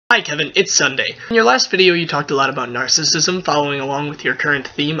Hi Kevin, it's Sunday. In your last video you talked a lot about narcissism, following along with your current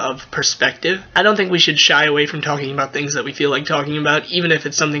theme of perspective. I don't think we should shy away from talking about things that we feel like talking about, even if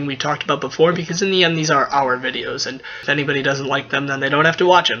it's something we talked about before, because in the end these are our videos, and if anybody doesn't like them then they don't have to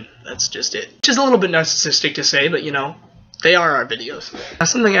watch them. That's just it. Which is a little bit narcissistic to say, but you know, they are our videos. Now,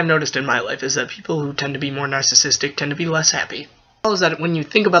 something I've noticed in my life is that people who tend to be more narcissistic tend to be less happy. Is that when you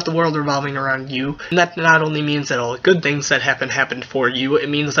think about the world revolving around you, that not only means that all the good things that happened for you, it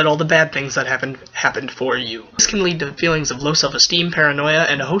means that all the bad things that happened for you. This can lead to feelings of low self-esteem, paranoia,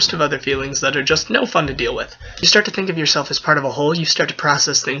 and a host of other feelings that are just no fun to deal with. You start to think of yourself as part of a whole, you start to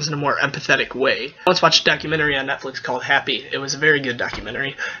process things in a more empathetic way. I once watched a documentary on Netflix called Happy. It was a very good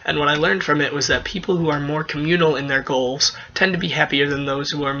documentary, and what I learned from it was that people who are more communal in their goals tend to be happier than those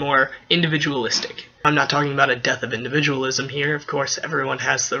who are more individualistic. I'm not talking about a death of individualism here. Of course, everyone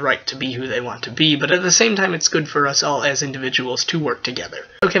has the right to be who they want to be, but at the same time, it's good for us all as individuals to work together.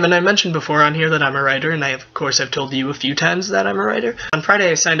 Okay, Kevin, I mentioned before on here that I'm a writer, and of course, I've told you a few times that I'm a writer. On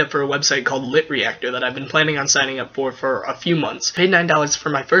Friday, I signed up for a website called Lit Reactor that I've been planning on signing up for a few months. I paid $9 for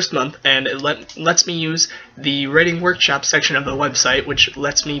my first month, and it lets me use the writing workshop section of the website, which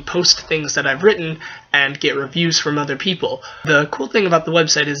lets me post things that I've written and get reviews from other people. The cool thing about the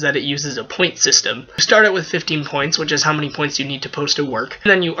website is that it uses a point system. You start it with 15 points, which is how many points you need to post a work,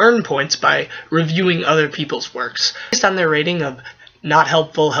 and then you earn points by reviewing other people's works. Based on their rating of not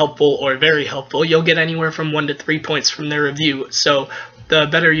helpful, helpful, or very helpful, you'll get anywhere from 1 to 3 points from their review, so the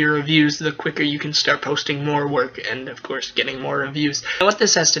better your reviews, the quicker you can start posting more work and, of course, getting more reviews. And what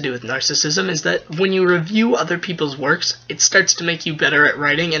this has to do with narcissism is that when you review other people's works, it starts to make you better at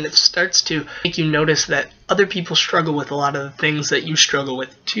writing, and it starts to make you notice that other people struggle with a lot of the things that you struggle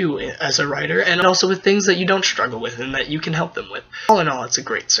with too as a writer, and also with things that you don't struggle with and that you can help them with. All in all, it's a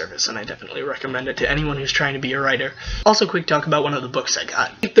great service, and I definitely recommend it to anyone who's trying to be a writer. Also, quick talk about one of the books I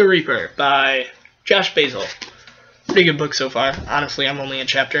got. The Reaper by Josh Basil. Pretty good book so far. Honestly, I'm only a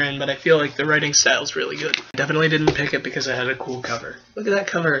chapter in, but I feel like the writing style's really good. I definitely didn't pick it because it had a cool cover. Look at that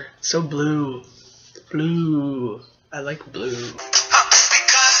cover. It's so blue. Blue. I like blue.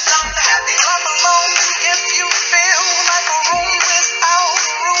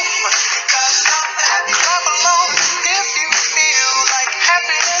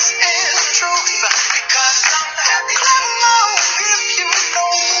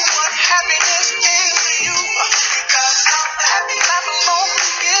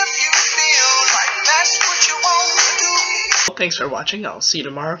 Thanks for watching. I'll see you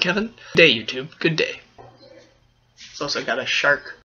tomorrow, Kevin. Good day, YouTube. Good day. It's also got a shark.